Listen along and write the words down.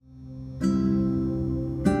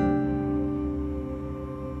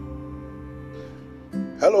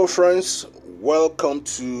Hello, friends. Welcome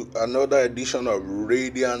to another edition of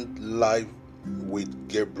Radiant Life with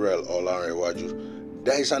Gabriel Olanrewaju.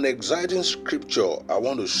 There is an exciting scripture I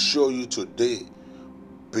want to show you today.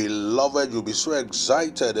 Beloved, you'll be so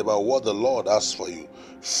excited about what the Lord has for you.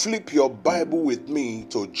 Flip your Bible with me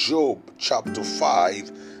to Job chapter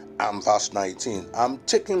 5 and verse 19. I'm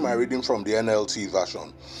taking my reading from the NLT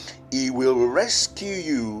version. He will rescue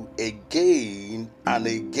you again and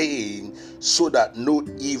again so that no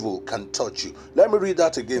evil can touch you. Let me read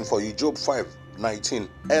that again for you. Job 5:19,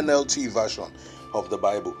 NLT version of the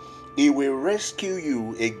Bible. He will rescue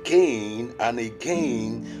you again and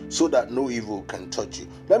again so that no evil can touch you.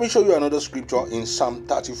 Let me show you another scripture in Psalm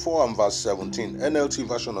 34 and verse 17, NLT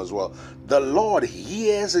version as well. The Lord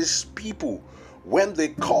hears his people when they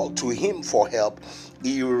call to him for help.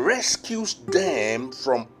 He rescues them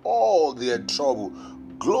from all their trouble.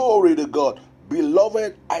 Glory to God.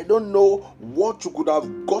 Beloved, I don't know what you could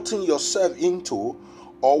have gotten yourself into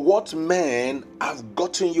or what men have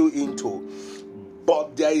gotten you into,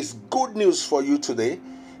 but there is good news for you today.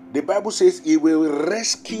 The Bible says he will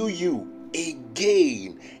rescue you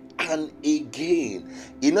again and again.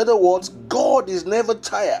 In other words, God is never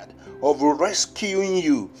tired of rescuing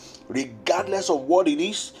you, regardless of what it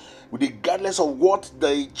is, regardless of what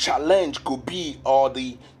the challenge could be or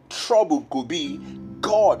the trouble could be.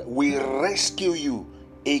 God will rescue you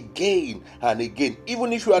again and again.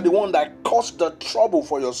 Even if you are the one that caused the trouble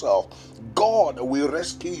for yourself, God will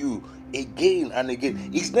rescue you again and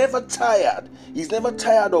again. He's never tired. He's never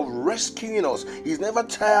tired of rescuing us. He's never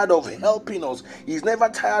tired of helping us. He's never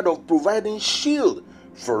tired of providing shield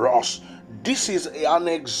for us. This is an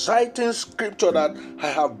exciting scripture that I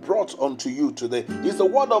have brought unto you today. It's the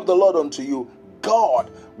word of the Lord unto you. God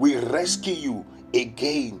will rescue you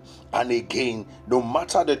again and again, no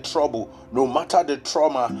matter the trouble, no matter the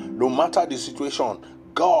trauma, no matter the situation.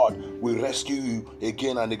 God will rescue you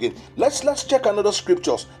again and again. Let's check another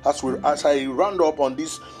scriptures as I round up on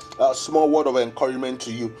this small word of encouragement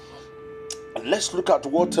to you. Let's look at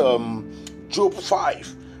what Job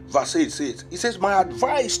 5 verse 8 says. It says, my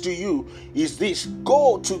advice to you is this: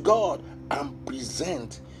 go to God and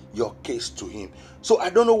present your case to him. So I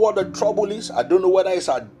don't know what the trouble is. I don't know whether it's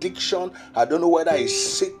addiction. I don't know whether it's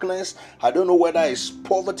sickness. I don't know whether it's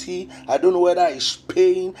poverty. I don't know whether it's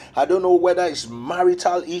pain. I don't know whether it's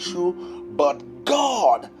marital issue. But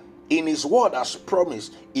God, in his word, has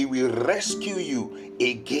promised he will rescue you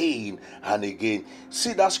again and again.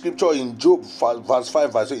 See that scripture in Job verse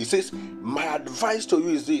 5 verse 8. It says, my advice to you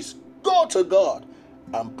is this: go to God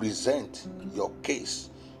and present your case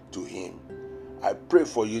to him. I pray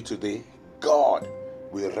for you today. God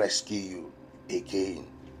will rescue you again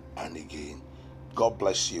and again. God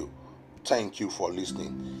bless you. Thank you for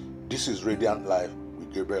listening. This is Radiant Life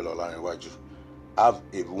with Gabriel Olanrewaju. Have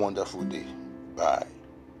a wonderful day. Bye.